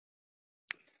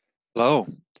Hello.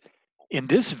 In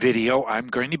this video, I'm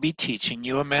going to be teaching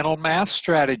you a mental math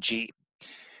strategy.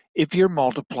 If you're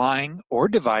multiplying or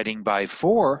dividing by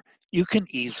 4, you can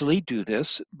easily do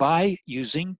this by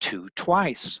using 2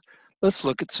 twice. Let's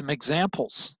look at some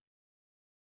examples.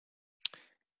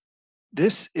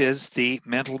 This is the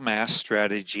mental math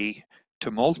strategy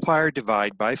to multiply or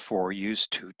divide by 4, use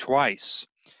 2 twice.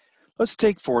 Let's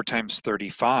take 4 times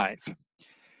 35.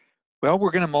 Well,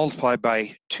 we're going to multiply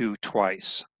by 2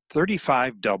 twice.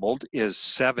 35 doubled is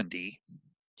 70.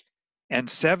 And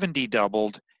 70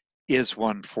 doubled is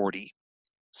 140.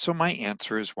 So my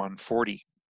answer is 140.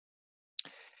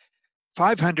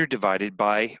 500 divided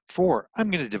by 4. I'm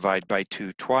going to divide by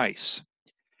 2 twice.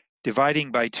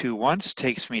 Dividing by 2 once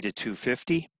takes me to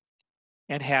 250,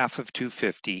 and half of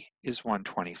 250 is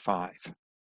 125.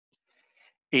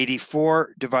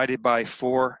 84 divided by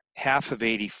 4, half of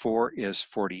 84 is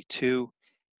 42,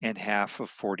 and half of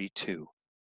 42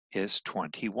 is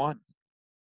 21.